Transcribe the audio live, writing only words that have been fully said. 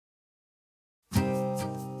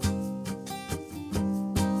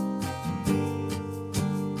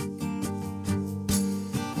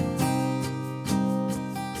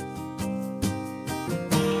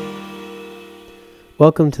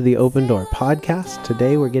Welcome to the Open Door podcast.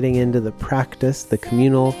 Today we're getting into the practice, the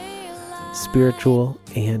communal, spiritual,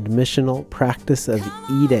 and missional practice of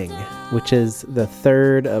eating, which is the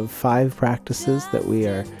third of 5 practices that we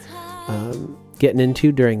are getting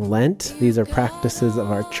into during Lent. These are practices of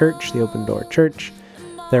our church, the Open Door Church.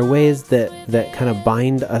 They're ways that kind of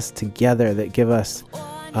bind us together, that give us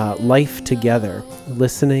life together,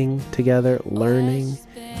 listening together, learning,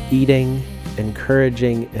 eating,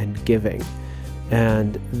 encouraging, and giving.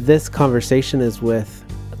 And this conversation is with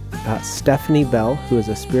Stephanie Bell, who is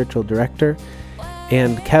a spiritual director,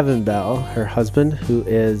 and Kevin Bell, her husband, who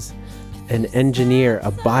is an engineer,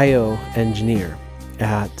 a bioengineer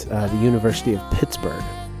at the University of Pittsburgh.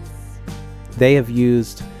 They have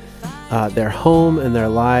used their home and their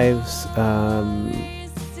lives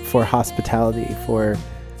for hospitality,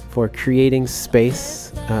 for creating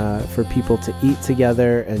space for people to eat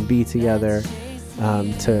together and be together,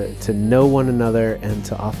 to know one another, and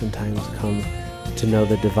to oftentimes come to know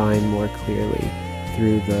the divine more clearly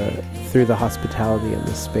through the hospitality and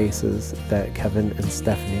the spaces that Kevin and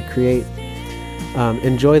Stephanie create.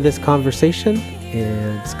 Enjoy this conversation,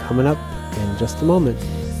 and it's coming up in just a moment.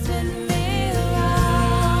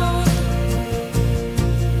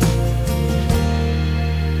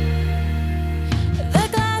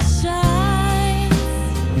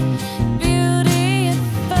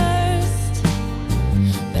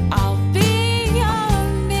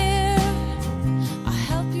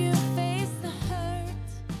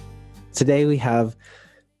 Today we have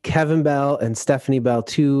Kevin Bell and Stephanie Bell,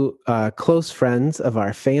 two close friends of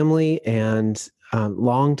our family and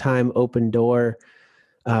longtime Open Door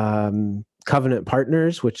covenant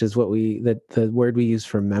partners, which is what the word we use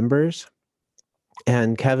for members.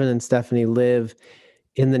 And Kevin and Stephanie live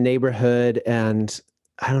in the neighborhood, and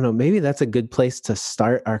I don't know, maybe that's a good place to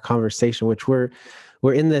start our conversation, which we're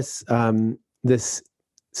in this this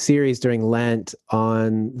series during Lent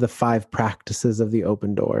on the 5 practices of the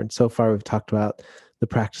Open Door. And so far we've talked about the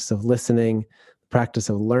practice of listening, the practice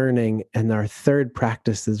of learning, and our third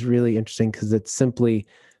practice is really interesting because it's simply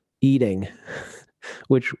eating,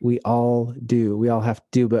 which we all do. We all have to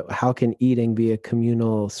do, but how can eating be a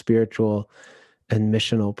communal, spiritual, and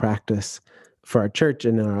missional practice for our church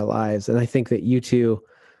and in our lives? And I think that you two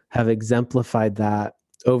have exemplified that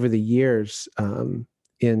over the years,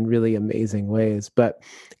 in really amazing ways. But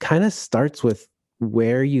kind of starts with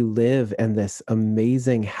where you live and this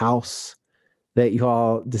amazing house that you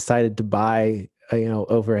all decided to buy,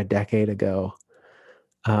 over a decade ago.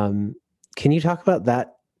 Can you talk about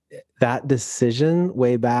that decision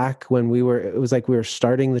way back when it was like we were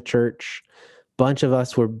starting the church. Bunch of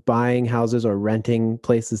us were buying houses or renting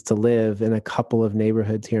places to live in a couple of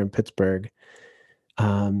neighborhoods here in Pittsburgh.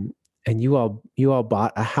 And you all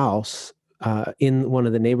bought a house in one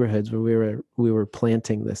of the neighborhoods where we were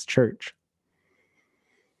planting this church.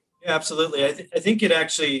 Yeah, absolutely. I think it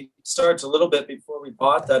actually starts a little bit before we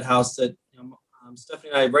bought that house. That Stephanie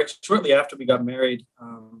and I, right shortly after we got married,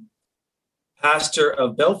 pastor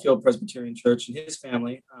of Belfield Presbyterian Church and his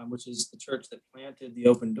family, which is the church that planted the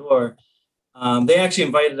Open Door, they actually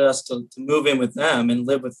invited us to move in with them and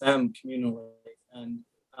live with them communally. And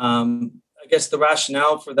I guess the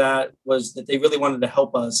rationale for that was that they really wanted to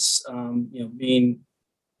help us, being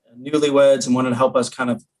newlyweds, and wanted to help us kind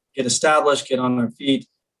of get established, get on our feet,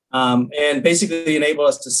 and basically enable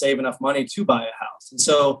us to save enough money to buy a house. And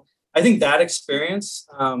so I think that experience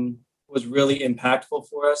was really impactful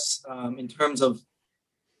for us in terms of,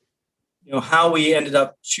 how we ended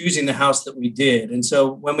up choosing the house that we did. And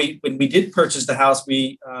so when we did purchase the house,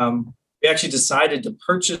 we actually decided to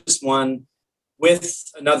purchase one with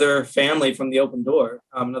another family from the Open Door,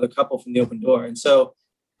 another couple from the Open Door. And so,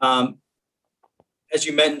 as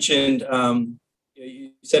you mentioned,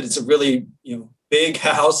 you said it's a really, big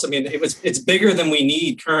house. I mean, it's bigger than we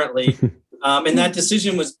need currently. And that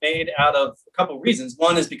decision was made out of a couple of reasons.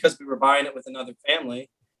 One is because we were buying it with another family,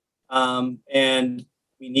 and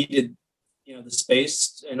we needed, the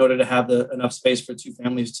space in order to have enough space for 2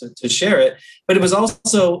 families to share it. But it was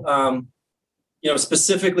also,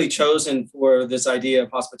 specifically chosen for this idea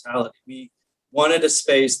of hospitality. We wanted a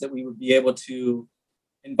space that we would be able to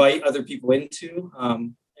invite other people into,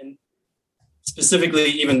 and specifically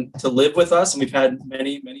even to live with us. And we've had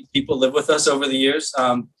many, many people live with us over the years,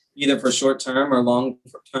 either for short-term or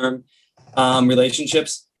long-term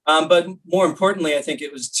relationships. But more importantly, I think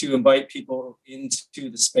it was to invite people into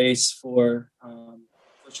the space for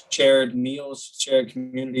shared meals, shared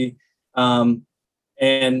community. And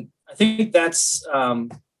I think that's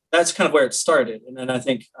kind of where it started. And then I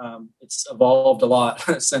think it's evolved a lot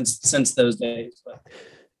since those days. But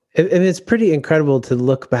And it's pretty incredible to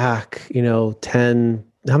look back, 10,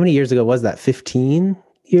 how many years ago was that? 15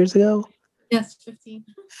 years ago? Yes, 15.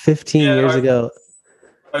 15 Yeah, years ago.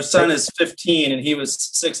 our son is 15 and he was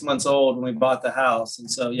 6 months old when we bought the house. And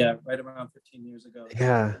so, yeah, right around 15 years ago.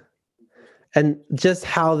 Yeah. And just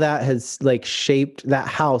how that has like shaped that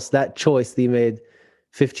house, that choice that you made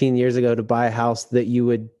 15 years ago to buy a house that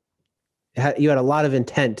you had a lot of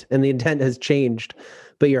intent, and the intent has changed,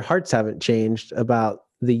 but your hearts haven't changed about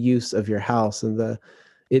the use of your house and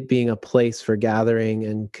it being a place for gathering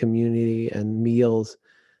and community and meals.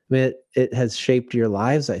 I mean, it has shaped your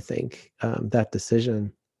lives, I think, that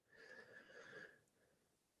decision.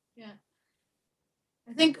 Yeah.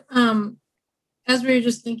 I think as we were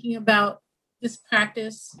just thinking about this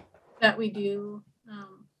practice that we do,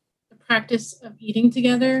 the practice of eating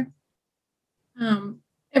together,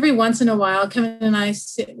 every once in a while, Kevin and I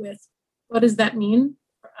sit with what does that mean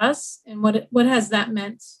for us, and what has that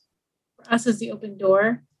meant for us as the open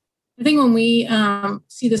door. I think when we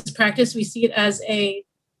see this practice, we see it as a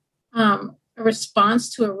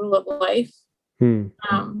response to a rule of life, a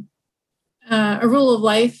rule of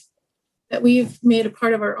life that we've made a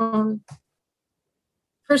part of our own,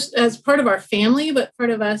 as part of our family, but part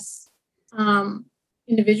of us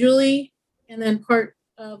individually, and then part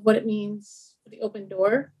of what it means for the open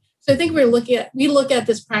door. So I think we look at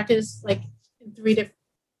this practice like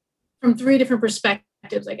from three different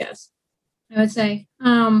perspectives, I guess. I would say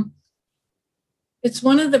it's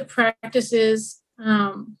one of the practices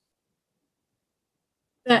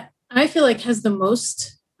that I feel like has the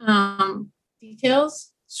most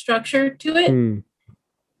details, structure to it.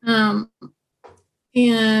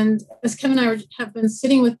 And as Kevin and I have been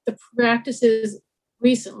sitting with the practices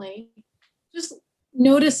recently, just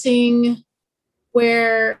noticing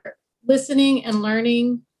where listening and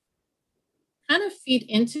learning kind of feed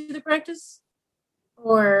into the practice,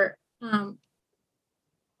 or are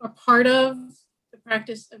part of the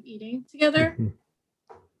practice of eating together. Mm-hmm.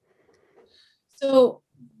 So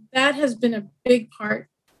that has been a big part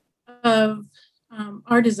of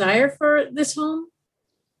our desire for this home,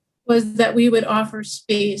 was that we would offer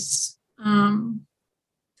space to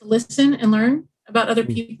listen and learn about other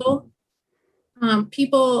people,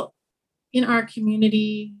 people in our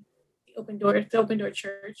community, the Open Door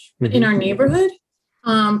Church, but in our neighborhood,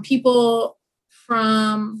 people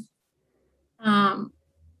from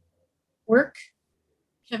work.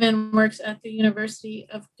 Kevin works at the University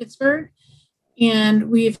of Pittsburgh, and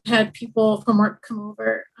we've had people from work come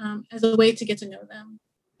over as a way to get to know them,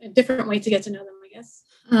 a different way to get to know them, I guess.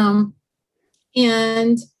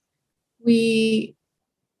 And we've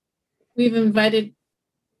invited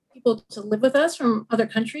people to live with us from other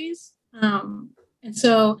countries. And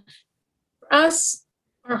so for us,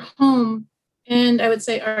 our home, and I would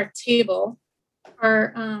say our table,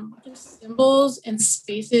 are just symbols and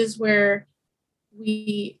spaces where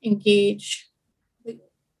we engage the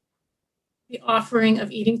offering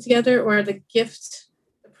of eating together, or the gift,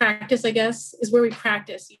 the practice, I guess, is where we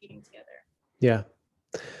practice eating together. Yeah.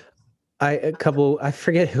 I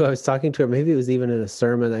forget who I was talking to, or maybe it was even in a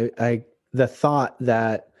sermon. The thought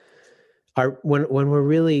that when we're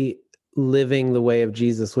really living the way of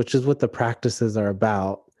Jesus, which is what the practices are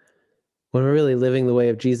about, when we're really living the way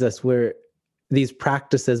of Jesus, these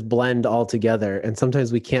practices blend all together. And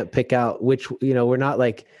sometimes we can't pick out which, we're not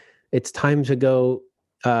like, it's time to go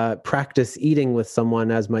practice eating with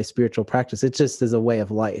someone as my spiritual practice. It just is a way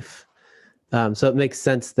of life. So it makes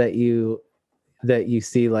sense that you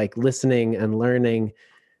see like listening and learning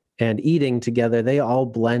and eating together, they all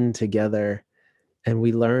blend together, and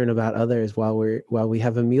we learn about others while we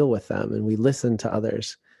have a meal with them, and we listen to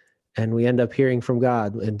others, and we end up hearing from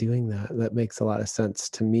God and doing that. That makes a lot of sense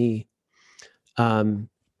to me. So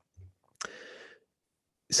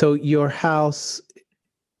your house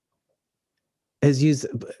has used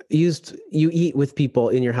you eat with people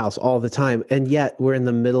in your house all the time, and yet we're in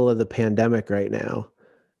the middle of the pandemic right now.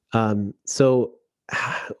 So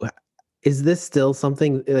is this still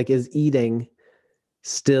something, like, is eating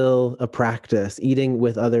still a practice, eating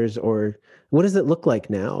with others, or what does it look like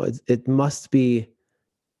now? It must be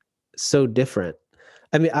so different.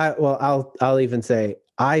 I mean, I'll even say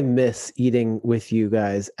I miss eating with you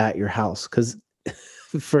guys at your house, because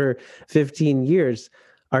for 15 years,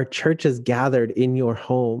 our church has gathered in your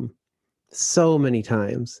home so many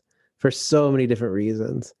times for so many different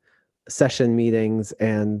reasons, session meetings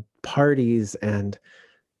and parties and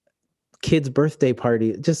kids' birthday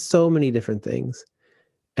party, just so many different things.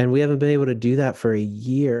 And we haven't been able to do that for a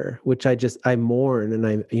year, which I mourn, and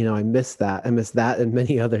I miss that. I miss that and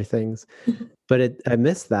many other things, but I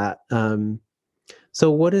miss that. So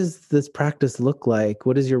what does this practice look like?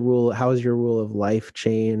 What is your rule? How has your rule of life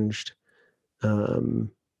changed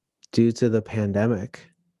due to the pandemic?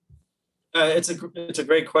 It's a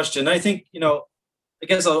great question. I think, I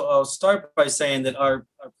guess I'll start by saying that our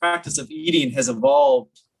practice of eating has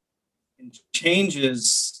evolved and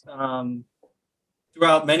changes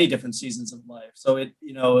throughout many different seasons of life. So I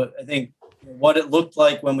think what it looked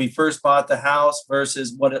like when we first bought the house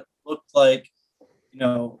versus what it looked like,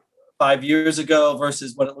 5 years ago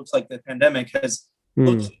versus what it looks like the pandemic has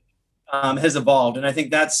evolved. And I think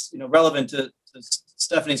that's, relevant to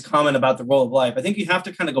Stephanie's comment about the role of life. I think you have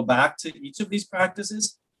to kind of go back to each of these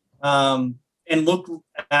practices and look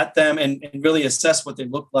at them and really assess what they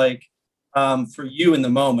look like for you in the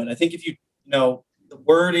moment. I think if the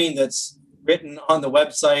wording that's written on the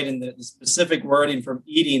website and the specific wording from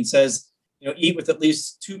eating says, eat with at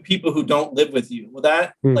least 2 people who don't live with you. Well,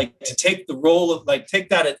 that to take the role of take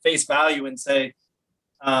that at face value and say,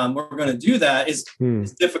 we're going to do that is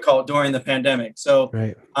difficult during the pandemic. So,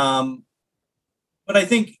 right. But I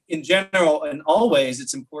think in general and always,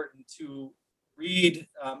 it's important to read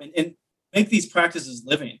and make these practices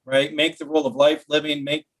living, right? Make the role of life living,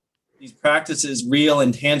 make these practices real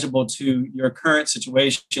and tangible to your current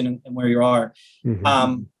situation and where you are.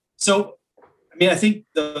 So, I think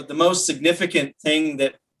the most significant thing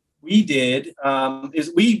that we did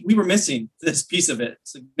is we were missing this piece of it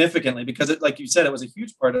significantly because like you said, it was a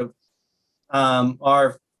huge part of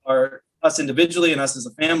our us individually and us as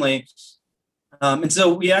a family. And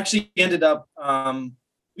so we actually ended up,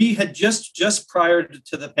 we had just prior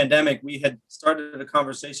to the pandemic, we had started a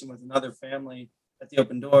conversation with another family at the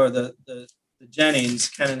Open Door, the Jennings,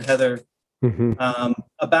 Ken and Heather,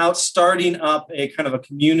 about starting up a kind of a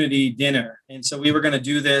community dinner. And so we were going to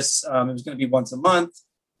do this. It was going to be once a month.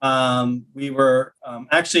 We were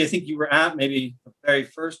actually, I think you were at maybe the very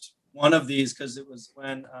first one of these because it was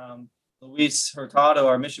when Luis Hurtado,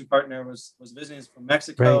 our mission partner, was visiting us from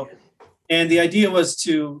Mexico. Right. And the idea was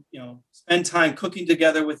to, spend time cooking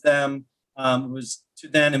together with them. It was to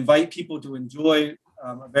then invite people to enjoy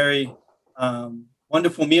a very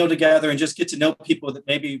wonderful meal together and just get to know people that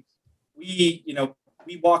maybe we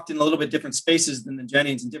walked in a little bit different spaces than the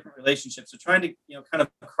Jennings and different relationships. So trying to, kind of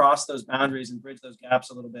cross those boundaries and bridge those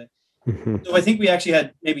gaps a little bit. So I think we actually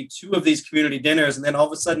had maybe 2 of these community dinners. And then all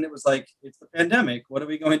of a sudden it was like, it's the pandemic. What are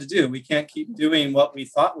we going to do? We can't keep doing what we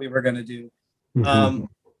thought we were going to do.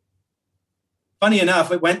 Funny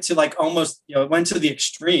enough, it went to almost, it went to the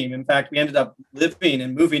extreme. In fact, we ended up living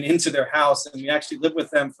and moving into their house, and we actually lived with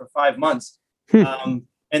them for 5 months. And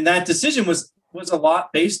that decision was a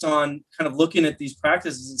lot based on kind of looking at these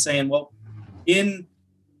practices and saying, well, in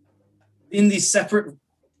these separate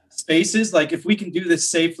spaces, if we can do this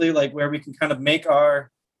safely, where we can kind of make our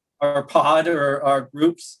pod or our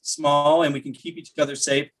groups small and we can keep each other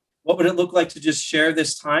safe, what would it look like to just share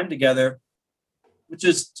this time together, which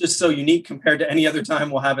is just so unique compared to any other time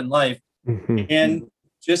we'll have in life, and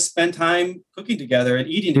just spend time cooking together and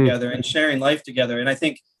eating together and sharing life together. And I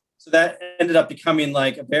think, so that ended up becoming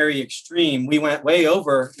a very extreme. We went way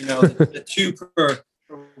over, the 2 per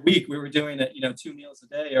week. We were doing it, 2 meals a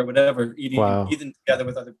day or whatever, eating together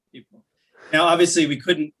with other people. Now, obviously we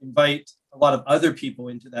couldn't invite a lot of other people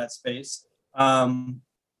into that space.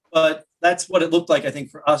 But that's what it looked like, I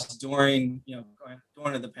think, for us during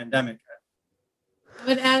the pandemic. I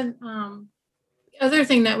would add the other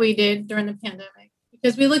thing that we did during the pandemic,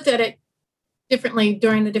 because we looked at it differently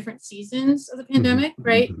during the different seasons of the pandemic,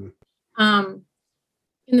 right? In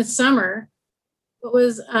the summer, what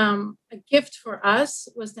was a gift for us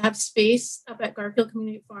was to have space up at Garfield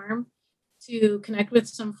Community Farm to connect with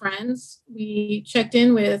some friends. We checked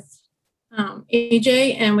in with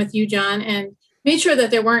AJ and with you, John, and made sure that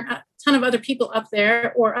there weren't a ton of other people up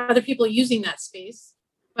there or other people using that space.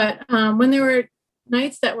 But when there were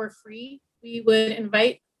nights that were free, we would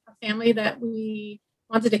invite a family that we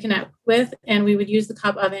wanted to connect with, and we would use the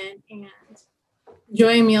cob oven and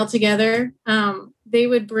enjoy a meal together. They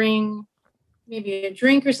would bring maybe a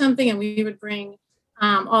drink or something, and we would bring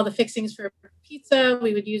all the fixings for pizza.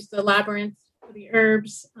 We would use the labyrinth for the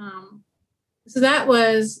herbs. So that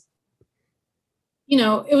was,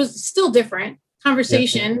 it was still different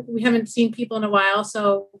conversation. Yep. We haven't seen people in a while.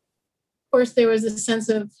 So, of course, there was a sense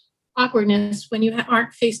of awkwardness when you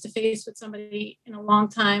aren't face to face with somebody in a long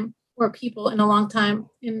time, or people in a long time.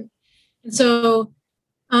 And so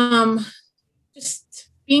just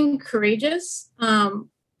being courageous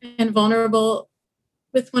and vulnerable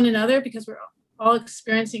with one another, because we're all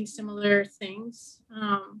experiencing similar things.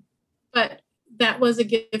 But that was a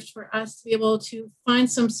gift for us to be able to find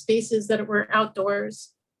some spaces that were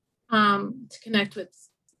outdoors to connect with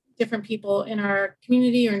different people in our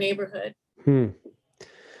community or neighborhood. I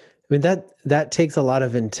mean, that takes a lot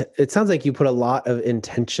of it sounds like you put a lot of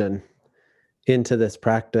intention into this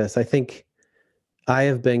practice. I think I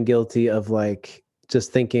have been guilty of like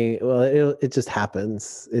just thinking, well, it just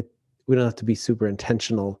happens. We don't have to be super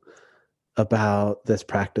intentional about this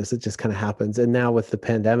practice. It just kind of happens. And now with the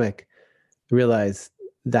pandemic, I realize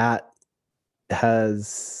that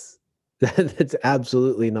that's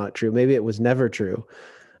absolutely not true. Maybe it was never true.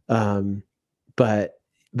 But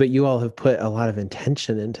you all have put a lot of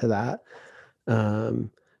intention into that.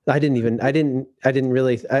 I didn't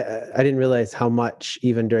realize how much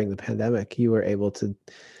even during the pandemic you were able to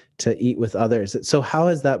eat with others. So how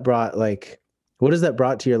has that brought, like, what has that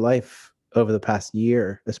brought to your life over the past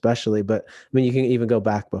year, especially? But I mean, you can even go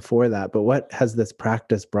back before that, but what has this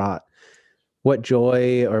practice brought? What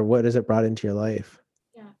joy or what has it brought into your life?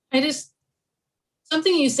 Yeah,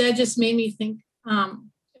 something you said just made me think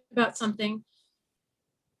about something.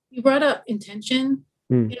 You brought up intention,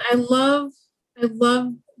 and I love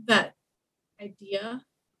that idea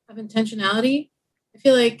of intentionality. I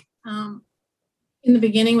feel like in the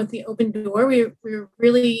beginning with the open door, we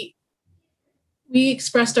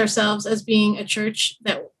expressed ourselves as being a church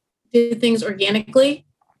that did things organically,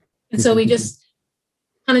 and so we just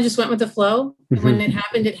kind of just went with the flow. And when it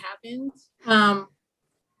happened, it happened.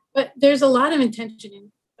 But there's a lot of intention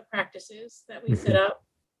in the practices that we set up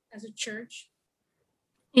as a church.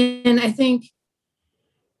 And I think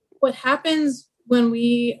what happens when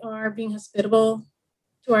we are being hospitable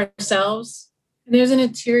to ourselves, and there's an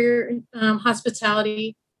interior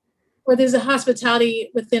hospitality, or there's a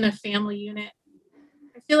hospitality within a family unit,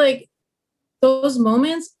 I feel like those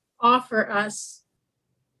moments offer us,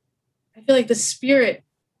 I feel like the Spirit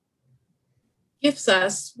gifts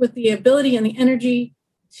us with the ability and the energy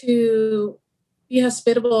to be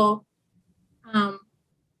hospitable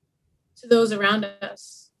to those around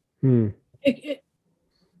us. The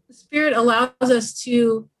Spirit allows us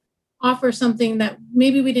to offer something that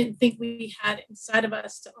maybe we didn't think we had inside of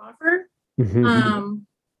us to offer.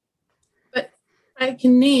 But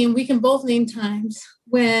we can both name times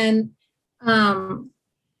when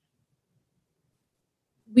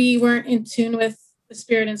we weren't in tune with the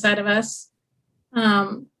Spirit inside of us.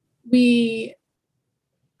 I'm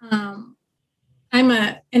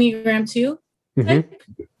a Enneagram 2 type,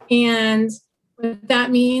 and what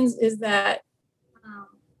that means is that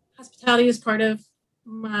hospitality is part of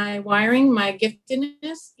my wiring, my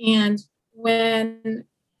giftedness,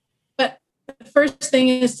 but the first thing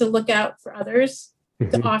is to look out for others,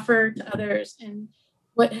 to offer to others. And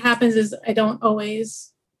what happens is I don't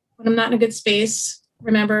always, when I'm not in a good space,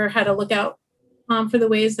 remember how to look out for the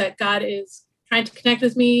ways that God is trying to connect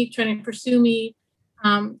with me, trying to pursue me,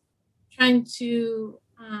 trying to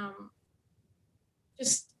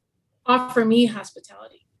just offer me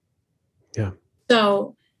hospitality. Yeah.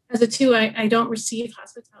 So as a 2, I don't receive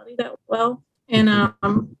hospitality that well. And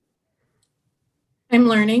I'm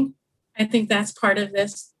learning. I think that's part of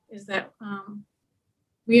this, is that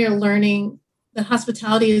we are learning that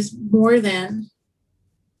hospitality is more than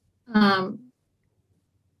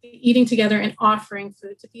eating together and offering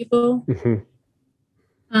food to people.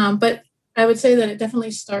 But I would say that it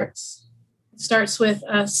definitely starts with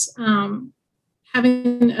us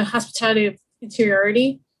having a hospitality of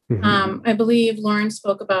interiority. I believe Lauren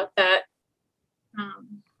spoke about that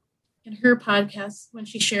in her podcast when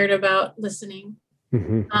she shared about listening.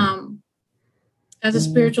 As a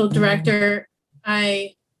spiritual director,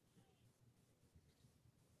 I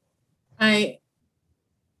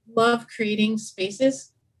love creating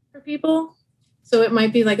spaces for people. So it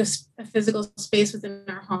might be like a physical space within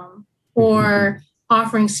our home, or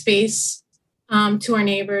offering space to our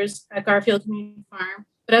neighbors at Garfield Community Farm.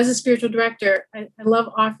 But as a spiritual director, I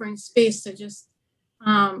love offering space to just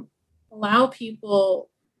allow people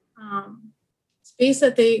space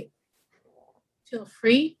that they feel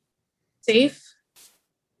free, safe,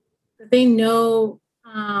 that they know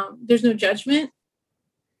there's no judgment.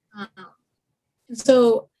 And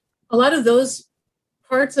so a lot of those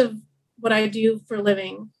parts of what I do for a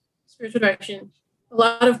living, spiritual direction, a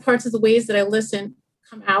lot of parts of the ways that I listen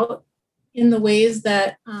come out in the ways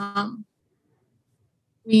that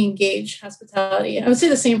we engage hospitality. I would say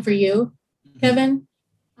the same for you, Kevin.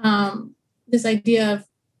 This idea of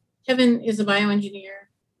Kevin is a bioengineer,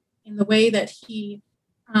 in the way that he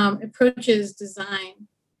approaches design.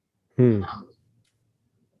 Maybe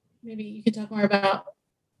you could talk more about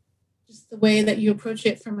just the way that you approach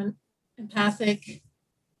it from an empathic,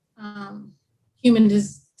 human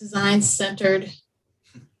design-centered.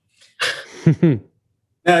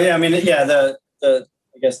 No, yeah, I mean, yeah, the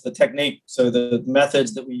guess the technique, so the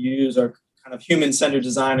methods that we use are kind of human-centered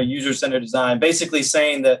design or user-centered design, basically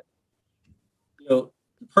saying that, the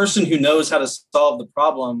person who knows how to solve the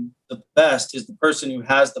problem the best is the person who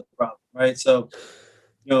has the problem, right? So,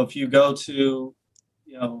 if you go to,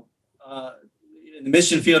 in the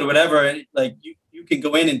mission field or whatever, like you can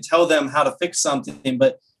go in and tell them how to fix something,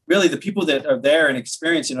 but really the people that are there and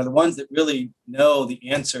experiencing are the ones that really know the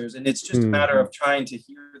answers. And it's just a matter of trying to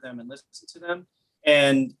hear them and listen to them.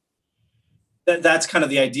 And that's kind of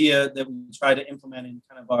the idea that we try to implement in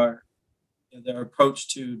kind of our approach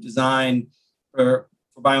to design for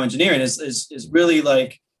bioengineering is really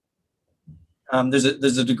like, there's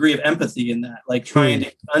a degree of empathy in that, like trying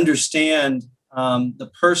to understand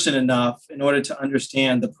the person enough in order to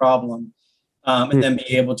understand the problem, and then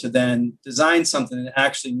be able to then design something that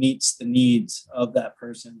actually meets the needs of that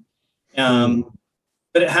person.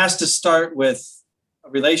 But it has to start with a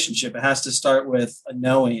relationship. It has to start with a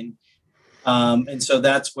knowing. And so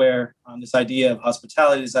that's where this idea of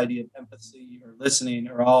hospitality, this idea of empathy or listening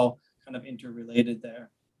are all kind of interrelated there.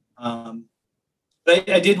 But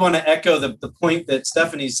I did want to echo the point that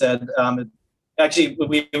Stephanie said. Actually,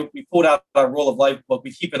 we pulled out our Rule of Life book.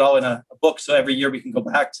 We keep it all in a book, so every year we can go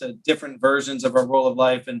back to different versions of our Rule of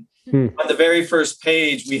Life. And on the very first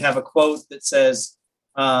page, we have a quote that says,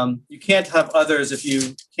 you can't have others if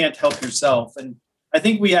you can't help yourself. And I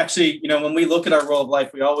think we actually, when we look at our Rule of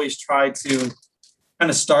Life, we always try to kind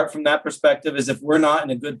of start from that perspective, as if we're not in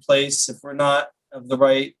a good place, if we're not of the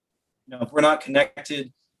right, if we're not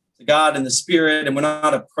connected to God and the Spirit, and we're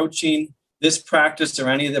not approaching this practice or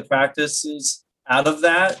any of the practices out of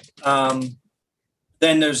that,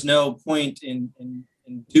 then there's no point in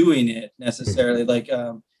doing it necessarily. Like,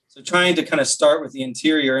 so trying to kind of start with the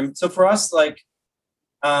interior. And so for us, like,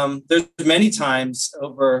 there's many times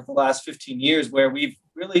over the last 15 years where we've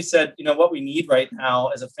really said, what we need right now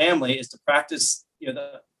as a family is to practice,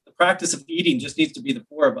 the practice of eating just needs to be the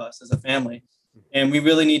four of us as a family. And we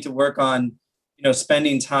really need to work on,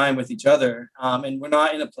 spending time with each other. And we're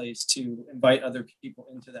not in a place to invite other people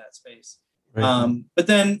into that space. Right. But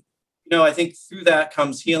then, I think through that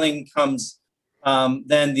comes healing, comes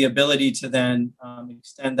then the ability to then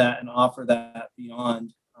extend that and offer that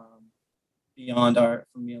beyond our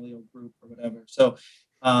familial group or whatever. So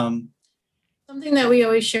something that we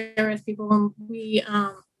always share with people when we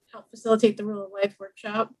help facilitate the Rule of Life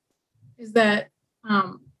workshop is that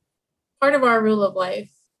part of our Rule of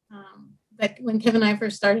Life, like when Kevin and I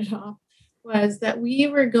first started off, was that we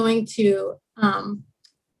were going to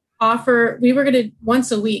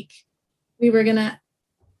once a week, we were going to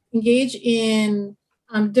engage in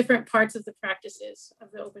different parts of the practices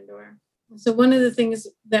of the open door. And so one of the things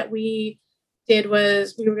that we did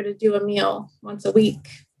was we were going to do a meal once a week.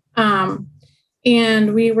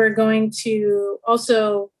 And we were going to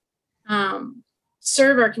also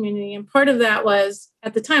serve our community. And part of that was,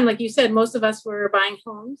 at the time, like you said, most of us were buying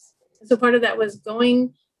homes. And so part of that was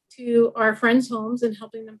going to our friends' homes and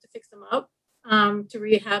helping them to fix them up, to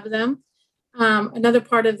rehab them. Another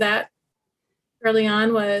part of that early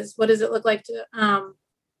on was, what does it look like to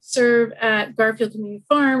serve at Garfield Community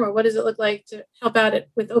Farm, or what does it look like to help out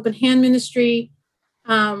with Open Hand Ministry?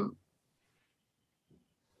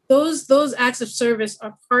 Those acts of service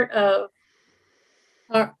are part of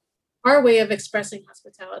our way of expressing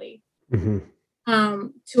hospitality to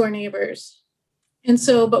our neighbors. And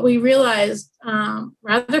so, but we realized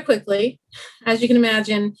rather quickly, as you can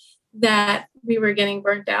imagine, that we were getting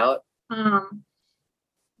burnt out,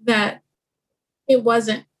 that it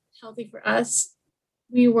wasn't healthy for us.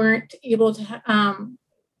 We weren't able to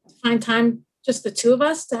find time, just the two of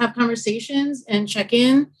us, to have conversations and check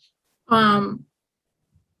in. Part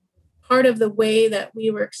of the way that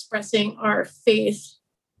we were expressing our faith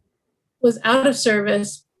was out of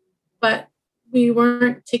service, but we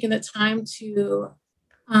weren't taking the time to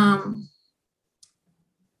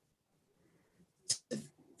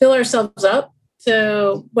fill ourselves up.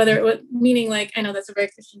 So whether it was, meaning, like, I know that's a very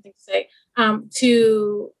Christian thing to say,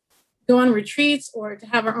 to go on retreats or to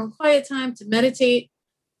have our own quiet time, to meditate.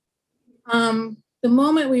 The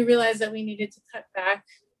moment we realized that we needed to cut back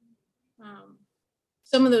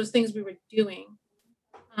some of those things we were doing,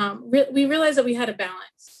 we realized that we had a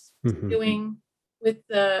balance doing with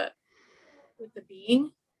the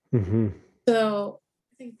being. So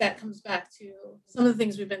I think that comes back to some of the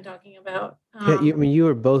things we've been talking about. You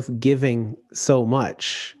were both giving so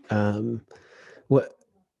much.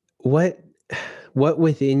 What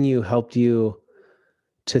within you helped you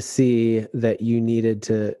to see that you needed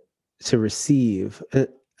to receive?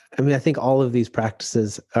 I think all of these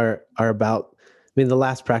practices are about. The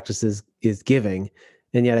last practice is giving,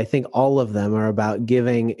 And yet I think all of them are about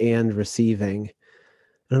giving and receiving.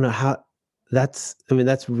 I don't know how that's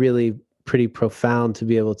really pretty profound to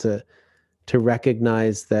be able to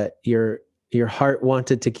recognize that your heart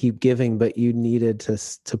wanted to keep giving, but you needed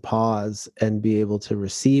to pause and be able to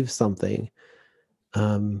receive something.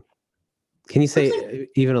 Can you say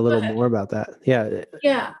even a little more about that? Yeah.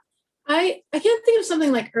 Yeah. I can't think of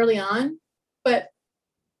something like early on, but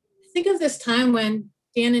think of this time when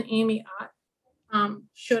Dan and Amy Ott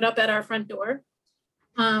showed up at our front door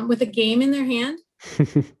with a game in their hand.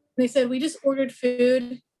 They said, "We just ordered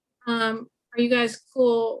food. Are you guys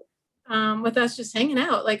cool with us just hanging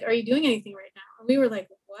out? Like, are you doing anything right now?" And we were like,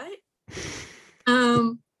 "What?"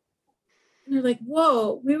 And they're like,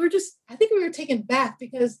 "Whoa!" I think we were taken back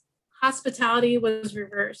because hospitality was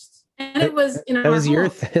reversed, and it was in our home.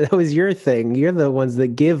 That was your thing. You're the ones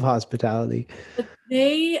that give hospitality. But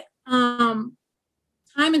they, time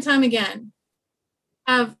and time again,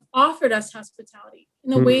 have offered us hospitality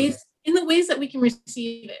in the ways that we can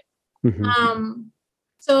receive it. Mm-hmm.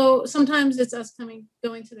 So sometimes it's us going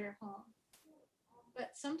to their home, but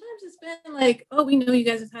sometimes it's been like, "Oh, we know you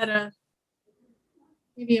guys have had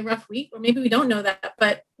maybe a rough week, or maybe we don't know that,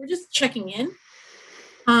 but we're just checking in."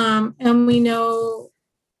 And we know,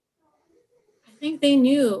 I think they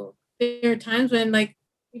knew there are times when like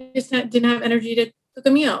we just didn't have energy to cook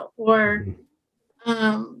a meal, or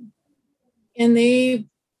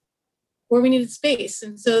or we needed space,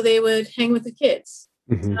 and so they would hang with the kids.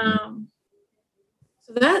 Mm-hmm.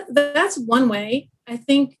 So that's one way. I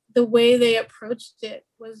think the way they approached it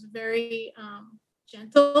was very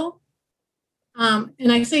gentle.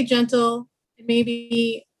 And I say gentle,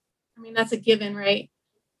 maybe, that's a given, right?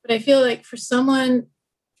 But I feel like for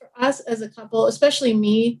us as a couple, especially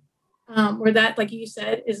me, where that, like you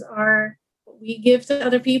said, is what we give to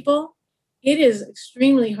other people, it is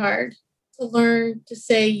extremely hard to learn to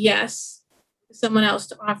say yes to someone else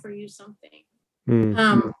to offer you something.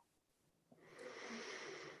 Mm-hmm.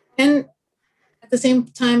 And at the same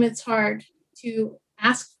time, it's hard to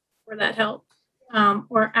ask for that help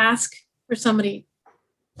or ask for somebody.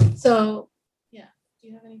 So, yeah. Do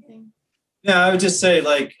you have anything? Yeah, I would just say,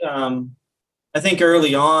 like, I think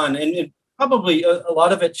early on, and it probably a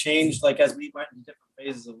lot of it changed, like, as we went into different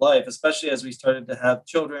phases of life, especially as we started to have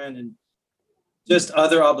children and just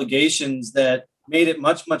other obligations that made it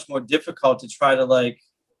much, much more difficult to try to, like,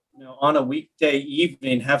 on a weekday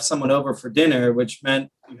evening, have someone over for dinner, which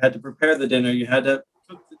meant you had to prepare the dinner, you had to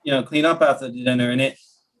cook, clean up after the dinner. And it,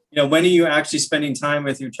 when are you actually spending time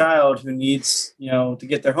with your child who needs, to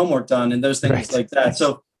get their homework done and those things like that.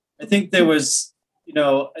 So I think there was,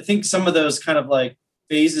 I think some of those kind of like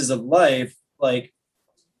phases of life, like,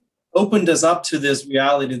 opened us up to this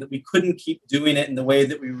reality that we couldn't keep doing it in the way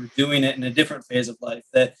that we were doing it in a different phase of life,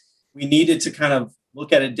 that we needed to kind of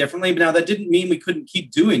look at it differently. But now that didn't mean we couldn't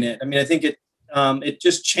keep doing it. I think it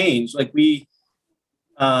just changed. Like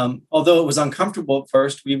although it was uncomfortable at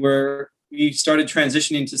first, we started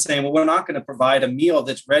transitioning to saying, well, we're not going to provide a meal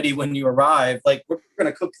that's ready when you arrive. Like, we're going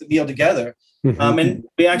to cook the meal together. Mm-hmm. And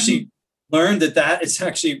we actually learned that is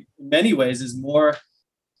actually in many ways is more,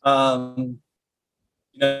 the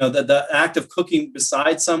act of cooking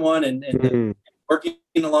beside someone and mm-hmm. working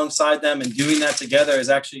alongside them and doing that together is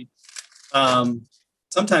actually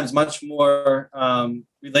sometimes much more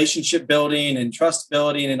relationship building and trust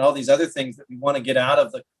building and all these other things that we want to get out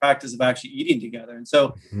of the practice of actually eating together. And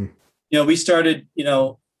so, mm-hmm. We started,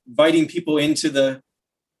 inviting people into the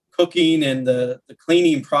cooking and the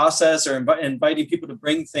cleaning process, or inviting people to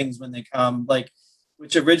bring things when they come, like,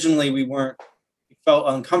 which originally we felt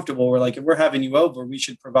uncomfortable. We're like, if we're having you over, we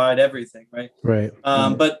should provide everything. Right. Right.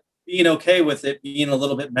 But being okay with it being a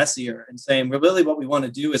little bit messier and saying, well, really what we want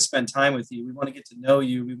to do is spend time with you. We want to get to know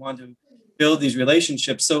you. We want to build these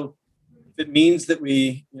relationships. So if it means that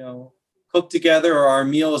we, cook together, or our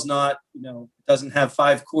meal is not, doesn't have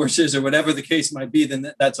 5 courses or whatever the case might be, then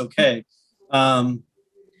that's okay. But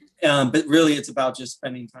really it's about just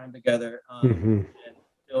spending time together mm-hmm. and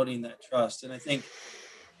building that trust. And I think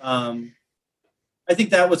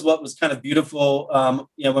that was what was kind of beautiful,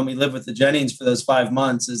 when we lived with the Jennings for those 5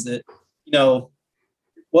 months, is that, it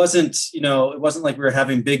wasn't like we were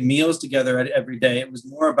having big meals together every day. It was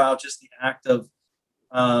more about just the act of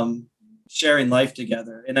sharing life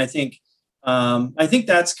together. And I think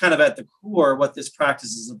that's kind of at the core what this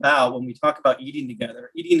practice is about. When we talk about eating together,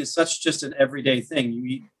 eating is such just an everyday thing. You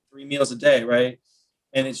eat 3 meals a day, right?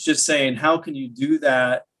 And it's just saying, how can you do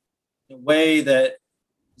that in a way that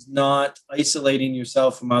is not isolating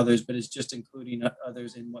yourself from others, but is just including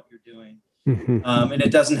others in what you're doing. Mm-hmm. And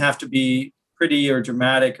it doesn't have to be pretty or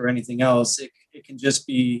dramatic or anything else. It can just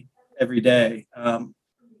be every day.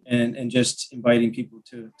 and just inviting people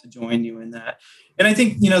to join you in that. And I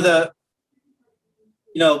think,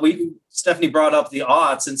 Stephanie brought up the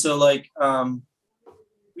aughts. And so and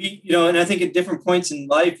I think at different points in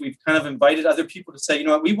life, we've kind of invited other people to say, you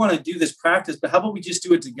know what, we want to do this practice, but how about we just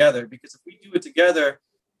do it together? Because if we do it together,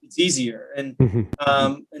 it's easier. And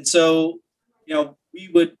so,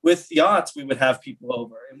 with the aughts, we would have people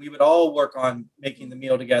over and we would all work on making the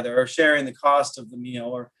meal together or sharing the cost of the meal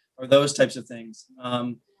or those types of things.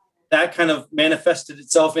 That kind of manifested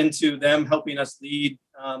itself into them helping us lead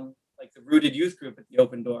like the Rooted youth group at the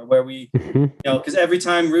Open Door, where we, because every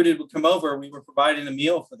time Rooted would come over, we were providing a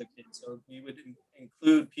meal for the kids. So we would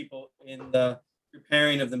include people in the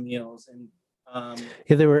preparing of the meals. And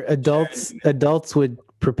there were adults would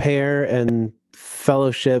prepare and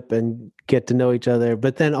fellowship and get to know each other.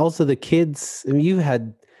 But then also the kids, I mean, you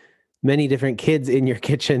had many different kids in your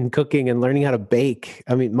kitchen cooking and learning how to bake.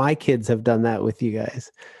 I mean, my kids have done that with you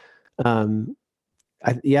guys. I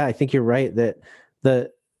think you're right that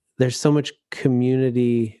there's so much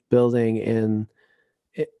community building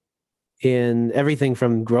in everything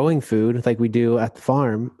from growing food like we do at the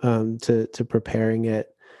farm to preparing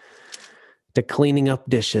it, to cleaning up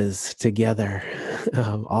dishes together,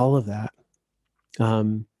 all of that. I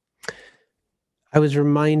was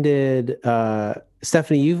reminded,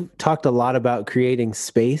 Stephanie, you've talked a lot about creating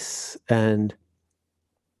space, and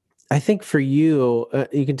I think for you,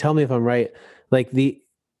 you can tell me if I'm right, like the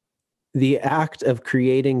act of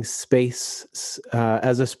creating space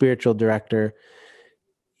as a spiritual director,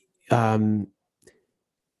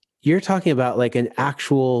 you're talking about like an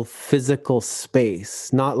actual physical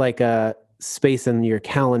space, not like a space in your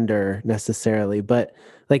calendar necessarily, but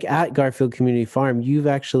like at Garfield Community Farm, you've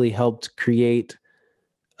actually helped create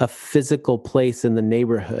a physical place in the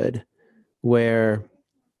neighborhood where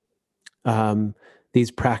these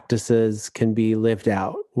practices can be lived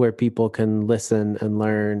out, where people can listen and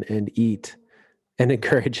learn and eat and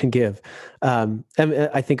encourage and give.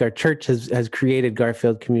 I think our church has created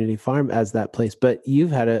Garfield Community Farm as that place, but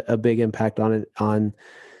you've had a big impact on it, on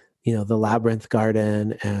the Labyrinth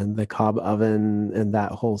Garden and the Cob Oven and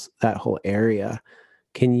that whole area.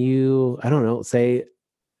 Can you, I don't know, say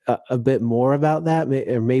a bit more about that,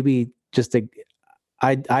 or maybe just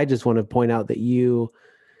I just want to point out that you're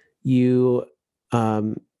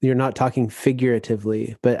not talking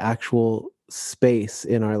figuratively, but actual space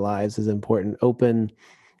in our lives is important. Open,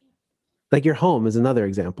 like your home is another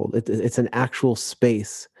example. It's an actual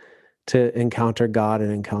space to encounter God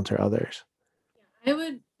and encounter others. I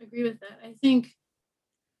would agree with that. I think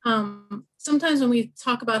sometimes when we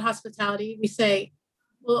talk about hospitality, we say,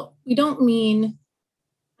 well, we don't mean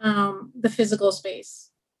the physical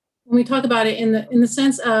space. When we talk about it in the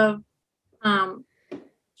sense of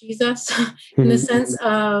Jesus, in the sense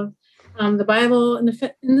of the Bible, in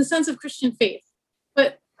the sense of Christian faith.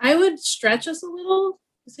 But I would stretch us a little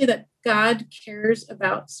to say that God cares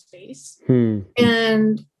about space.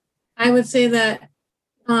 And I would say that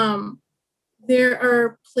there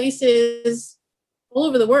are places all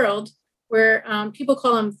over the world where people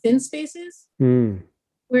call them thin spaces,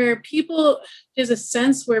 where there's a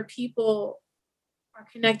sense where people are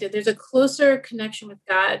connected. There's a closer connection with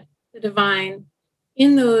God, the divine,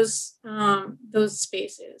 in those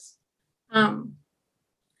spaces. And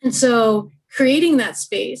so creating that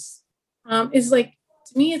space is like,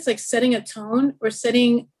 to me, it's like setting a tone or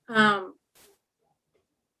setting a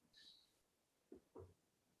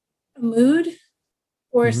mood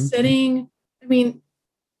or setting, I mean,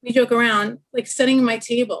 we joke around, like setting my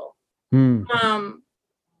table.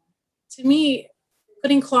 To me,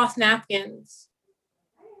 putting cloth napkins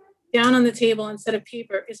down on the table instead of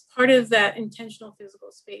paper is part of that intentional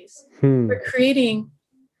physical space. We're creating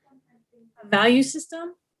a value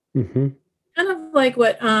system, kind of like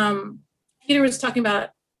what Peter was talking about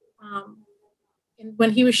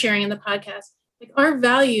when he was sharing in the podcast. Like our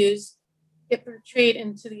values get portrayed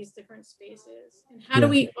into these different spaces, and how do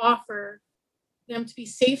we offer them to be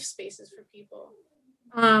safe spaces for people?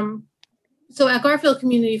 So at Garfield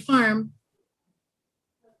Community Farm,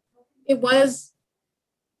 it was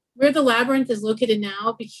where the Labyrinth is located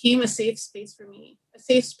now became a safe space for me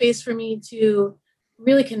to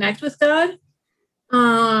really connect with God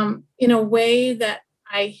in a way that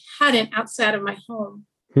I hadn't outside of my home.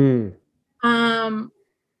 And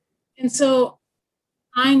so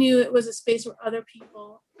I knew it was a space where other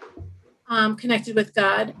people connected with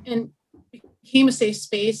God and became a safe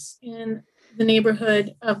space in the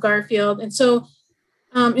neighborhood of Garfield. And so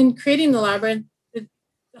in creating the Labyrinth, the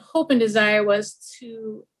hope and desire was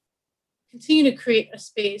to continue to create a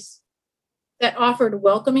space that offered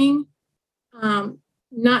welcoming,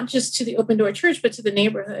 not just to the Open Door Church, but to the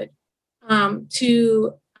neighborhood,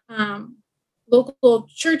 to local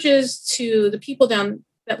churches, to the people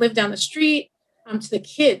that live down the street, to the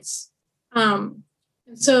kids. And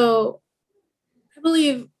so I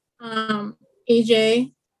believe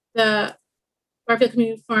AJ, the Garfield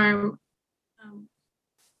Community Farm,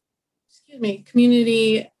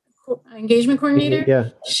 community engagement coordinator. Yeah.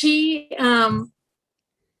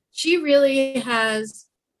 She really has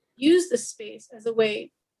used the space as a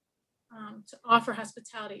way to offer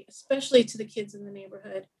hospitality, especially to the kids in the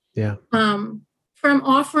neighborhood. Yeah. From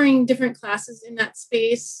offering different classes in that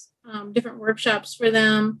space, different workshops for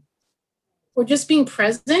them, or just being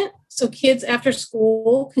present. So kids after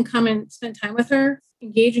school can come and spend time with her,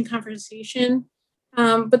 engage in conversation.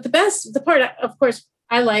 But the part, of course,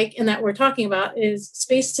 I like and that we're talking about is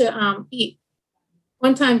space to eat.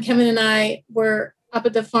 One time, Kevin and I were up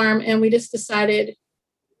at the farm and we just decided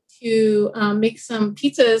to make some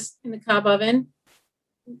pizzas in the cob oven,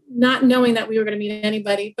 not knowing that we were going to meet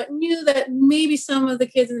anybody, but knew that maybe some of the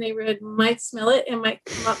kids in the neighborhood might smell it and might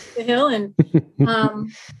come up the hill, and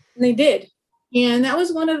they did. And that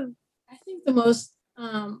was one of, I think, the most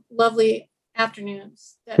lovely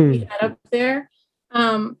afternoons that we had up there.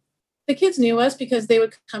 The kids knew us because they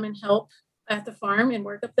would come and help at the farm and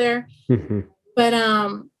work up there. But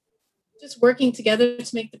just working together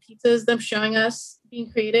to make the pizzas, them showing us,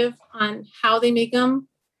 being creative on how they make them,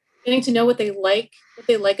 getting to know what they like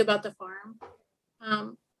about the farm.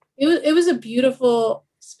 It was a beautiful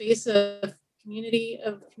space of community,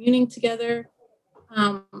 of communing together.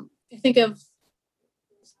 I think of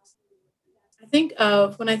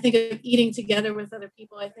when I think of eating together with other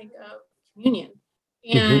people, I think of communion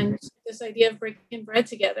and this idea of breaking bread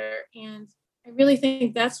together. And I really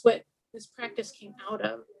think that's what this practice came out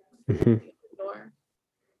of.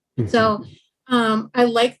 So I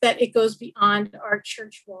like that it goes beyond our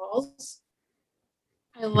church walls.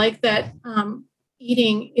 I like that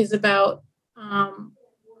eating is about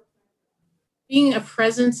being a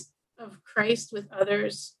presence of Christ with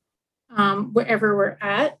others wherever we're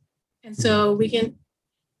at. And so we can,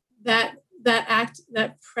 that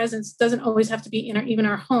presence doesn't always have to be in even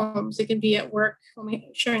our homes. It can be at work when we're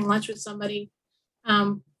sharing lunch with somebody.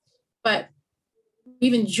 But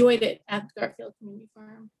we've enjoyed it at the Garfield Community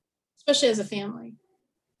Farm, especially as a family.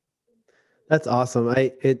 That's awesome.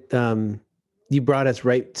 You brought us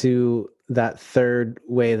right to that third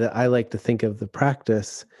way that I like to think of the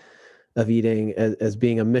practice of eating as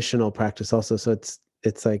being a missional practice also. So it's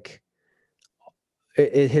like,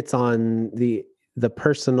 it hits on the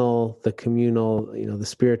personal, the communal, the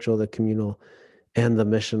spiritual, the communal, and the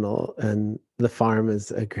missional, and the farm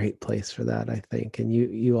is a great place for that, I think. And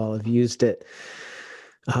you all have used it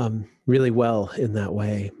really well in that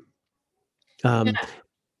way. I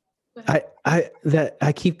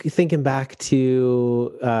keep thinking back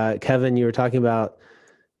to Kevin. You were talking about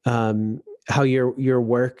how your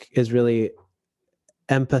work is really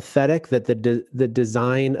empathetic. That the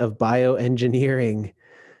design of bioengineering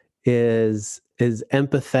is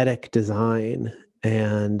empathetic design,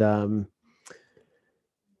 and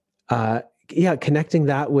connecting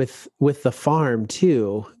that with the farm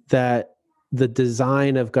too. That the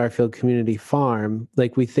design of Garfield Community Farm,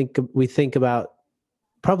 like we think about.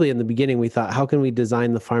 Probably in the beginning, we thought, how can we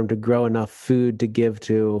design the farm to grow enough food to give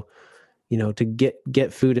to, to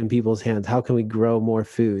get food in people's hands? How can we grow more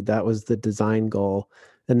food? That was the design goal.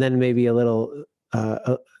 And then maybe a little,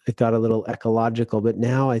 it got a little ecological. But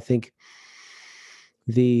now I think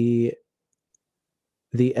that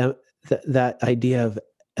idea of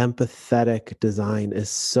empathetic design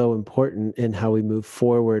is so important in how we move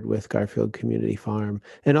forward with Garfield Community Farm.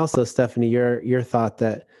 And also, Stephanie, your thought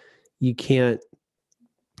that we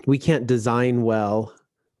can't design well,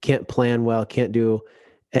 can't plan well, can't do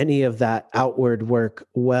any of that outward work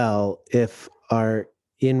well if our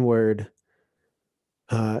inward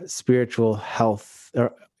spiritual health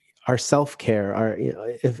or our self-care,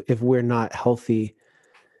 if we're not healthy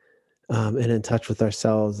and in touch with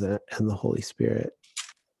ourselves and the Holy Spirit.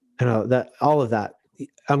 I know that all of that,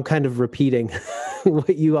 I'm kind of repeating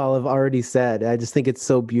what you all have already said. I just think it's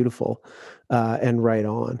so beautiful and right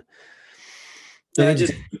on. Yeah,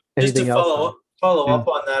 just to follow up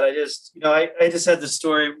on that, I just had the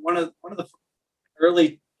story. One of the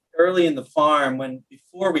early in the farm,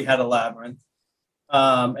 before we had a labyrinth,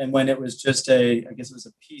 and when it was just I guess it was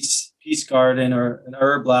a peace garden or an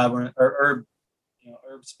herb labyrinth or herb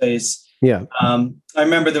space. Yeah. I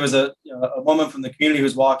remember there was a woman from the community who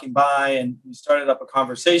was walking by, and we started up a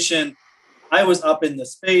conversation. I was up in the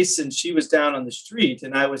space and she was down on the street,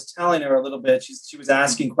 and I was telling her a little bit. She was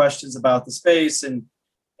asking questions about the space, and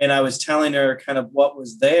and I was telling her kind of what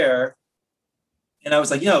was there. And I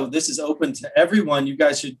was like, this is open to everyone. You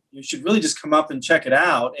should really just come up and check it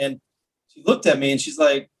out. And she looked at me and she's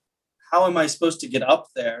like, how am I supposed to get up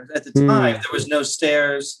there? At the time, there was no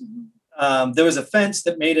stairs. There was a fence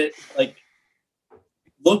that made it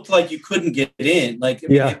looked like you couldn't get in.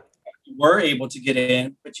 You were able to get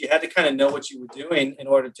in, but you had to kind of know what you were doing in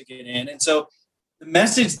order to get in. And so the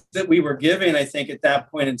message that we were giving, I think, at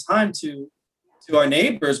that point in time to our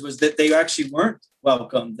neighbors was that they actually weren't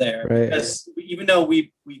welcome there, right? Because even though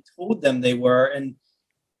we told them they were, and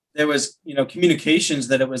there was communications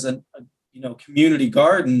that it was a community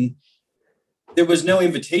garden, there was no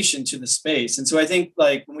invitation to the space. And so I think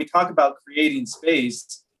when we talk about creating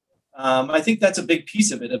space, I think that's a big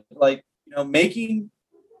piece of it, of making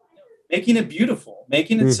it beautiful,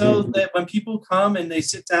 making it so that when people come and they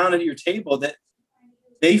sit down at your table, that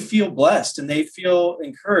they feel blessed and they feel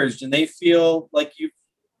encouraged and they feel like you've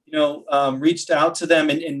reached out to them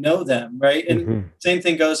and know them, right? And same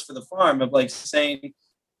thing goes for the farm, of saying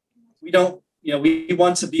we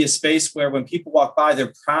want to be a space where when people walk by,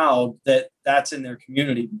 they're proud that that's in their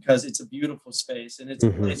community, because it's a beautiful space and it's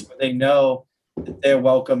a place where they know that they're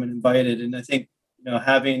welcome and invited. And I think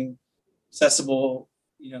having accessible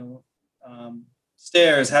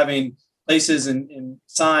stairs, having places and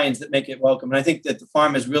signs that make it welcome. And I think that the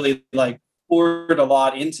farm has really poured a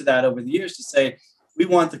lot into that over the years to say, we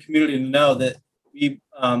want the community to know that we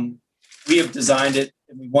have designed it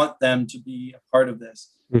and we want them to be a part of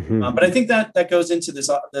this. But I think that goes into this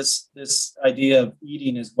idea of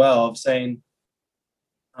eating as well, of saying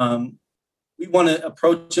we want to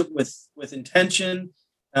approach it with intention.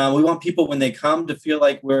 We want people, when they come, to feel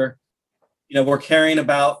like we're caring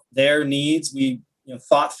about their needs. We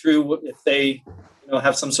thought through if they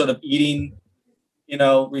have some sort of eating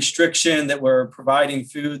restriction, that we're providing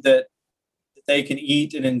food that they can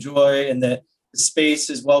eat and enjoy, and that the space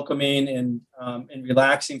is welcoming and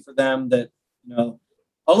relaxing for them. That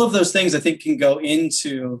all of those things, I think, can go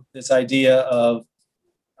into this idea of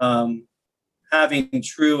having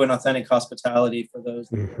true and authentic hospitality for those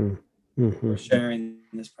who are sharing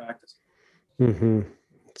this practice.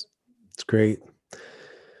 It's great.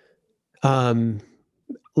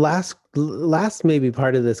 Last maybe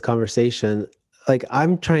part of this conversation,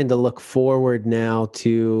 I'm trying to look forward now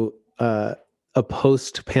to a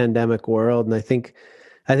post-pandemic world, and I think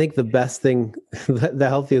the best thing, the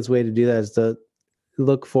healthiest way to do that, is to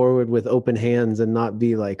look forward with open hands and not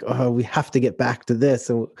be like, oh, we have to get back to this.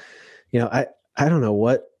 And I don't know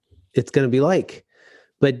what it's going to be like,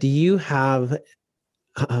 but do you have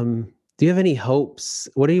any hopes?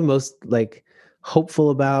 What are you most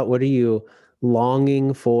hopeful about? What are you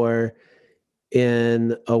longing for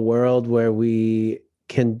in a world where we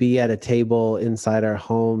can be at a table inside our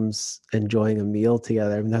homes enjoying a meal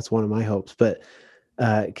together? I mean, that's one of my hopes, but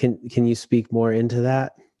can you speak more into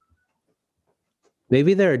that?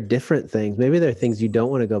 Maybe there are different things. Maybe there are things you don't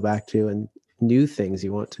want to go back to, and new things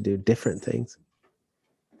you want to do, different things.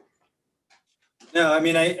 No, I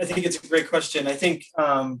mean, I think it's a great question. I think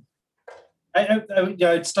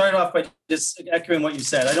I'd start off by just echoing what you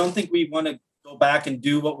said. I don't think we want to go back and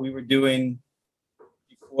do what we were doing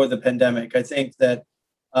before the pandemic. I think that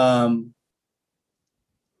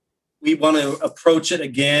we want to approach it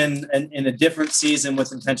again and in a different season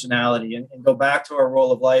with intentionality, and go back to our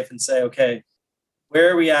role of life and say, okay,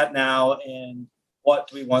 where are we at now, and what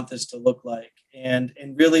do we want this to look like? And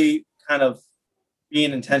really kind of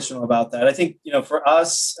being intentional about that. I think, for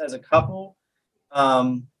us as a couple,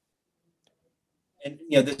 and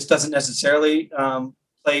this doesn't necessarily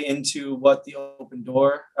play into what the open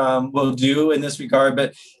door will do in this regard,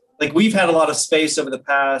 but we've had a lot of space over the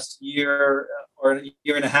past year or a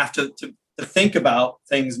year and a half to think about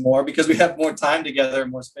things more, because we have more time together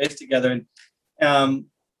and more space together. And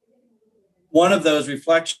one of those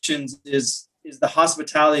reflections is the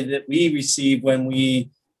hospitality that we receive when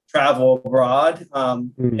we travel abroad,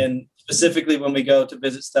 and specifically when we go to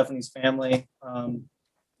visit Stephanie's family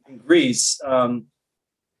in Greece.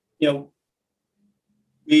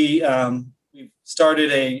 We've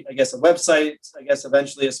started a website,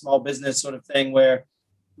 eventually a small business sort of thing, where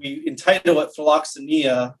we entitle it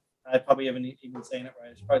Philoxenia. I probably haven't even saying it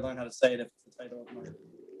right. I should probably learn how to say it if it's the title of my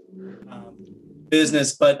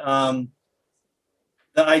business. But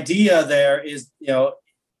the idea there is,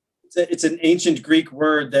 it's an ancient Greek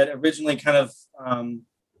word that originally kind of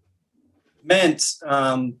meant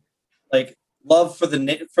love for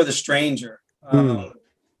the stranger.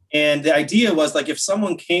 And the idea was if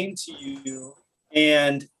someone came to you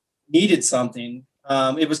and needed something,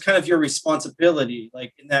 it was kind of your responsibility.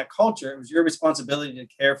 In that culture, it was your responsibility to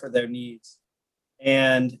care for their needs.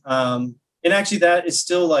 And actually that is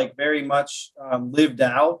still like very much lived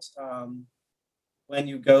out when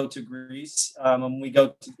you go to Greece. When we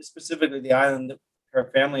go to specifically the island that her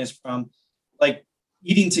family is from, like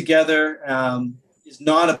eating together is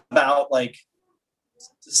not about like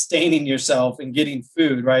sustaining yourself and getting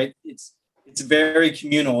food, right? It's very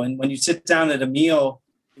communal. And when you sit down at a meal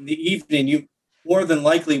in the evening, you more than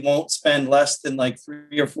likely won't spend less than like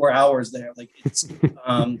 3 or 4 hours there. Like it's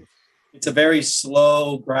a very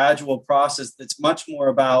slow, gradual process that's much more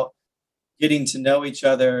about getting to know each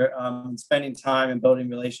other, spending time and building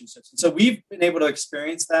relationships. And so we've been able to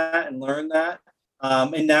experience that and learn that.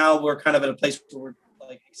 And now we're kind of at a place where we're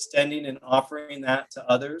like extending and offering that to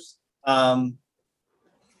others.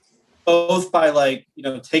 Both by like,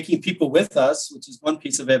 taking people with us, which is one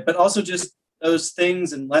piece of it, but also just those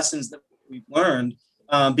things and lessons that we've learned,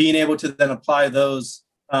 being able to then apply those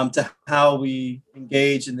to how we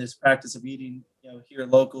engage in this practice of eating, here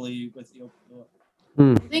locally with the open door.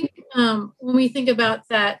 I think when we think about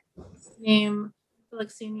that name,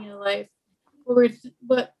 Philoxenia Life,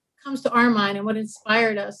 what comes to our mind and what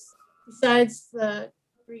inspired us, besides the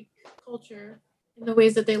Greek culture and the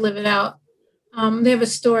ways that they live it out, they have a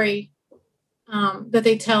story that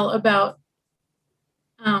they tell about.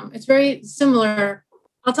 It's very similar.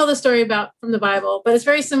 I'll tell the story from the Bible, but it's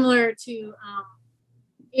very similar to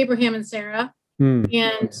Abraham and Sarah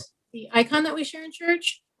and the icon that we share in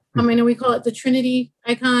church. I know we call it the Trinity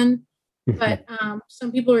icon, but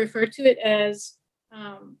some people refer to it as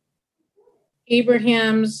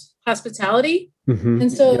Abraham's hospitality.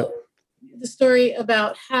 And so the story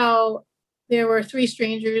about how there were 3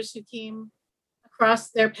 strangers who came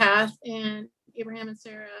across their path, and Abraham and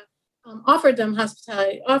Sarah offered them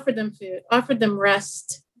hospitality, offered them food, offered them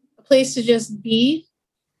rest, a place to just be.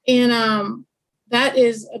 And that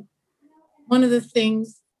is one of the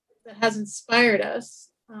things that has inspired us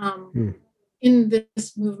in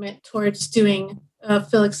this movement towards doing a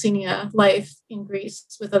Philoxenia life in Greece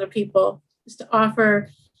with other people, is to offer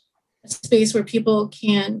a space where people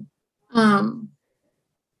can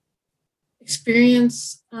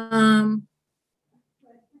experience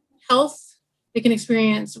health, they can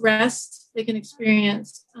experience rest, they can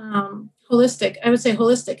experience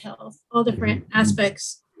holistic health, all different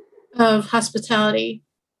aspects of hospitality.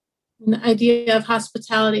 And the idea of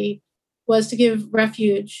hospitality was to give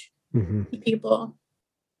refuge to people.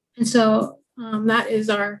 And so that is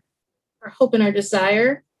our hope and our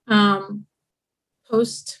desire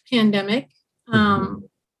post-pandemic. But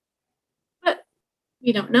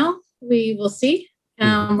we don't know. We will see.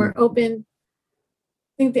 We're open.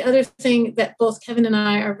 I think the other thing that both Kevin and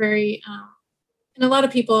I are very, and a lot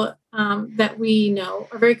of people that we know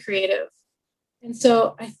are very creative. And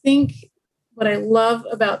so I think what I love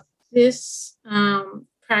about this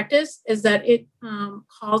practice is that it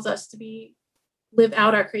calls us to live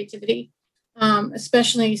out our creativity,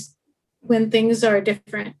 especially when things are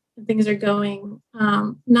different and things are going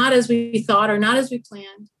not as we thought or not as we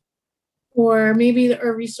planned, or maybe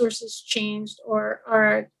our resources changed or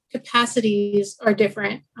our capacities are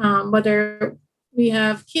different, whether we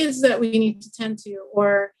have kids that we need to tend to,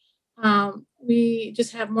 or we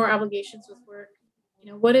just have more obligations with work.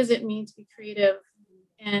 What does it mean to be creative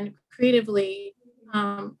and creatively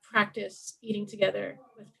practice eating together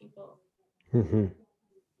with people?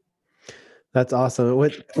 That's awesome.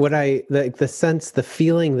 What I the sense, the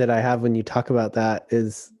feeling that I have when you talk about that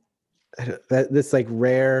is that this like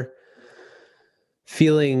rare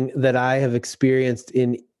feeling that I have experienced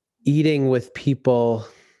in eating with people,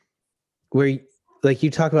 where like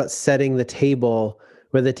you talk about setting the table,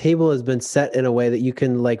 where the table has been set in a way that you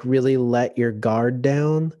can like really let your guard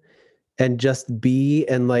down and just be,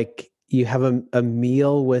 and like you have a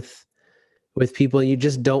meal with people and you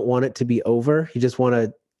just don't want it to be over. You just want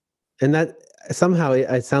to, and that somehow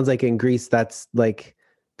it sounds like in Greece that's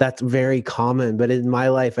very common, but in my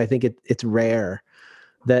life I think it's rare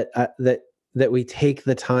that we take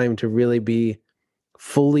the time to really be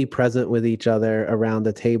fully present with each other around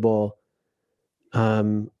the table,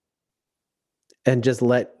 and just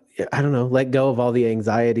let go of all the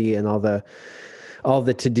anxiety and all the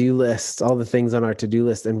to-do lists, all the things on our to-do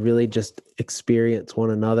list, and really just experience one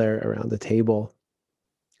another around the table.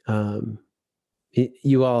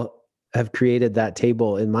 You all have created that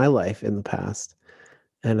table in my life in the past,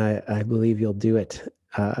 and I believe you'll do it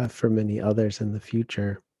for many others in the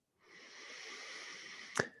future.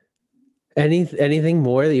 Anything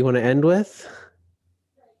more that you want to end with?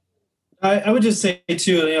 I would just say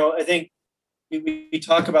too, I think we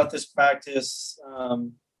talk about this practice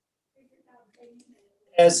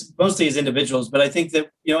as mostly as individuals, but I think that,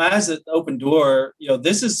 as an open door,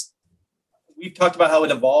 we've talked about how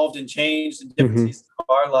it evolved and changed in different seasons of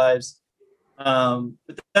our lives.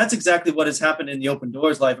 But that's exactly what has happened in the Open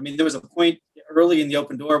Doors life. I mean, there was a point early in the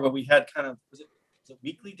Open Door where we had kind of, was it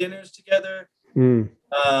weekly dinners together? Then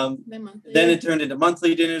it turned into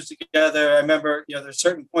monthly dinners together. I remember, there's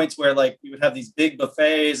certain points where like we would have these big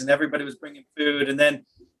buffets and everybody was bringing food, and then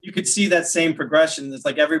you could see that same progression. It's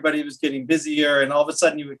like everybody was getting busier, and all of a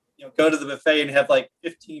sudden you would go to the buffet and have like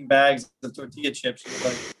 15 bags of tortilla chips.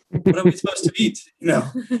 You're like, what are we supposed to eat?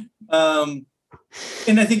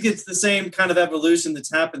 And I think it's the same kind of evolution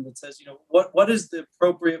that's happened that says, what is the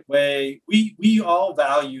appropriate way? We all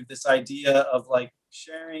value this idea of like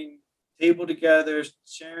sharing table together,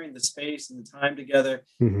 sharing the space and the time together.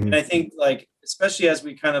 And I think like, especially as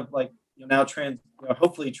we kind of like, now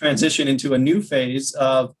hopefully transition into a new phase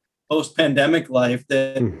of post-pandemic life,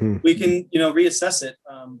 that we can, reassess it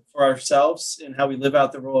for ourselves and how we live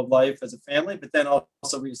out the role of life as a family, but then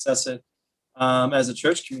also reassess it as a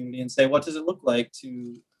church community and say, what does it look like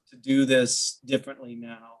to do this differently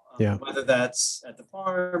now? Whether that's at the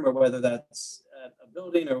farm or whether that's at a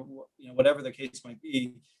building or whatever the case might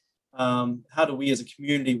be. How do we as a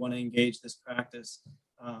community want to engage this practice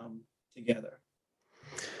together?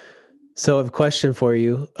 So I have a question for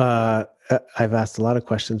you. I've asked a lot of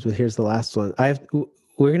questions, but here's the last one.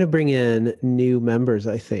 We're going to bring in new members,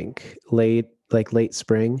 I think, late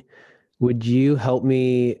spring. Would you help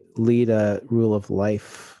me lead a Rule of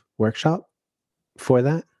Life workshop for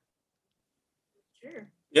that? Sure.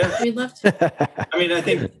 Yeah. We'd love to. I mean, I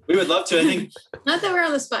think we would love to. I think. Not that we're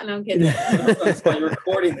on the spot. No, I'm kidding. You're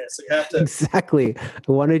recording this, so you have to. Exactly.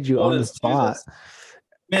 I wanted you on the spot. I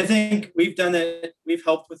mean, I think we've done it. We've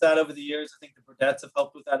helped with that over the years. I think the Burdettes have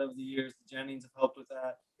helped with that over the years. The Jennings have helped with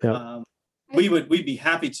that. Yep. We'd be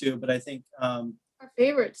happy to, but I think our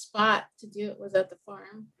favorite spot to do it was at the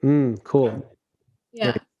farm. Cool.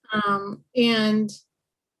 Yeah. And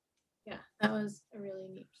yeah, that was a really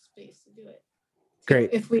neat space to do it.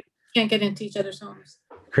 Great. If we can't get into each other's homes.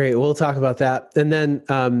 Great. We'll talk about that. And then,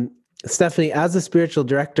 Stephanie, as a spiritual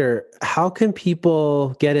director, how can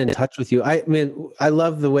people get in touch with you? I mean, I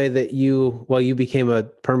love the way that you became a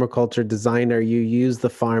permaculture designer, you use the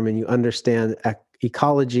farm and you understand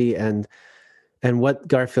ecology and what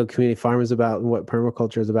Garfield Community Farm is about and what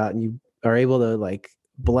permaculture is about. And you are able to like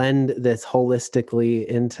blend this holistically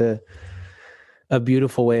into a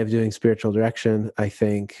beautiful way of doing spiritual direction, I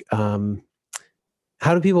think. How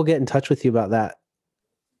do people get in touch with you about that?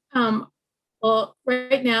 Well,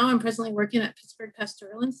 right now I'm presently working at Pittsburgh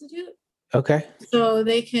Pastoral Institute. Okay. So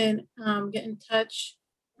they can get in touch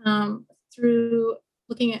through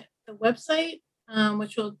looking at the website,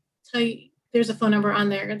 which will tell you there's a phone number on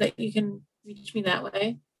there that you can reach me that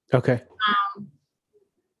way. Okay.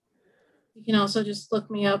 You can also just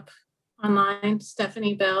look me up online,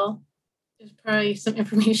 Stephanie Bell. There's probably some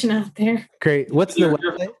information out there. Great. What's the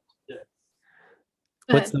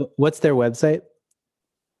website? What's their website?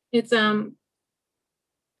 It's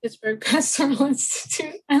Pittsburgh Pastoral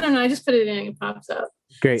Institute. I don't know. I just put it in and it pops up.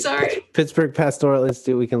 Great. Sorry. Pittsburgh Pastoral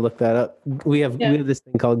Institute. We can look that up. We have this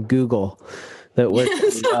thing called Google that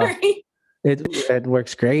works. Sorry. It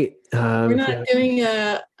works great. We're not doing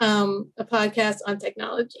a podcast on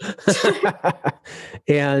technology.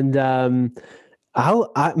 And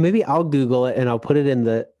I'll Google it and I'll put it in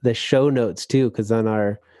the show notes too, because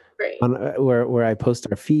on where I post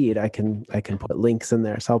our feed, I can put links in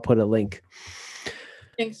there. So I'll put a link.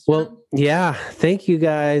 Thanks, John. Well, yeah. Thank you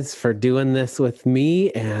guys for doing this with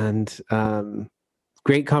me, and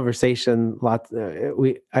great conversation.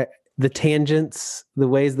 The tangents, the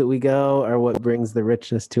ways that we go are what brings the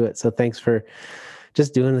richness to it. So thanks for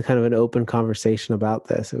just doing the kind of an open conversation about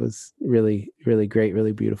this. It was really, really great,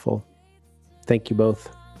 really beautiful. Thank you both.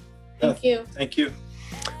 Thank you. Thank you.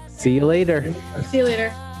 See you later. See you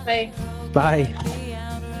later. Bye. Bye.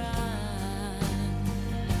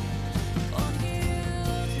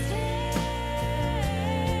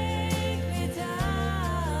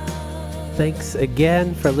 Thanks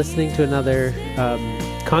again for listening to another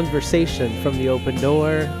conversation from the Open Door,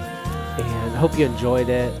 and I hope you enjoyed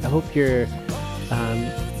it. I hope you're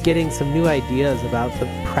getting some new ideas about the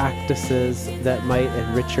practices that might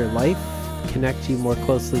enrich your life, connect you more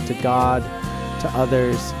closely to God, to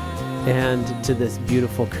others, and to this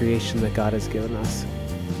beautiful creation that God has given us.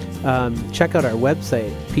 Check out our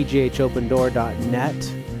website,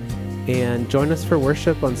 pghopendoor.net. And join us for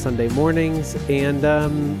worship on Sunday mornings. And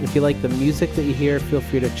if you like the music that you hear, feel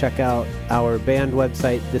free to check out our band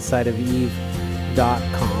website,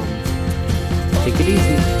 thissideofeve.com. Take it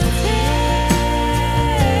easy.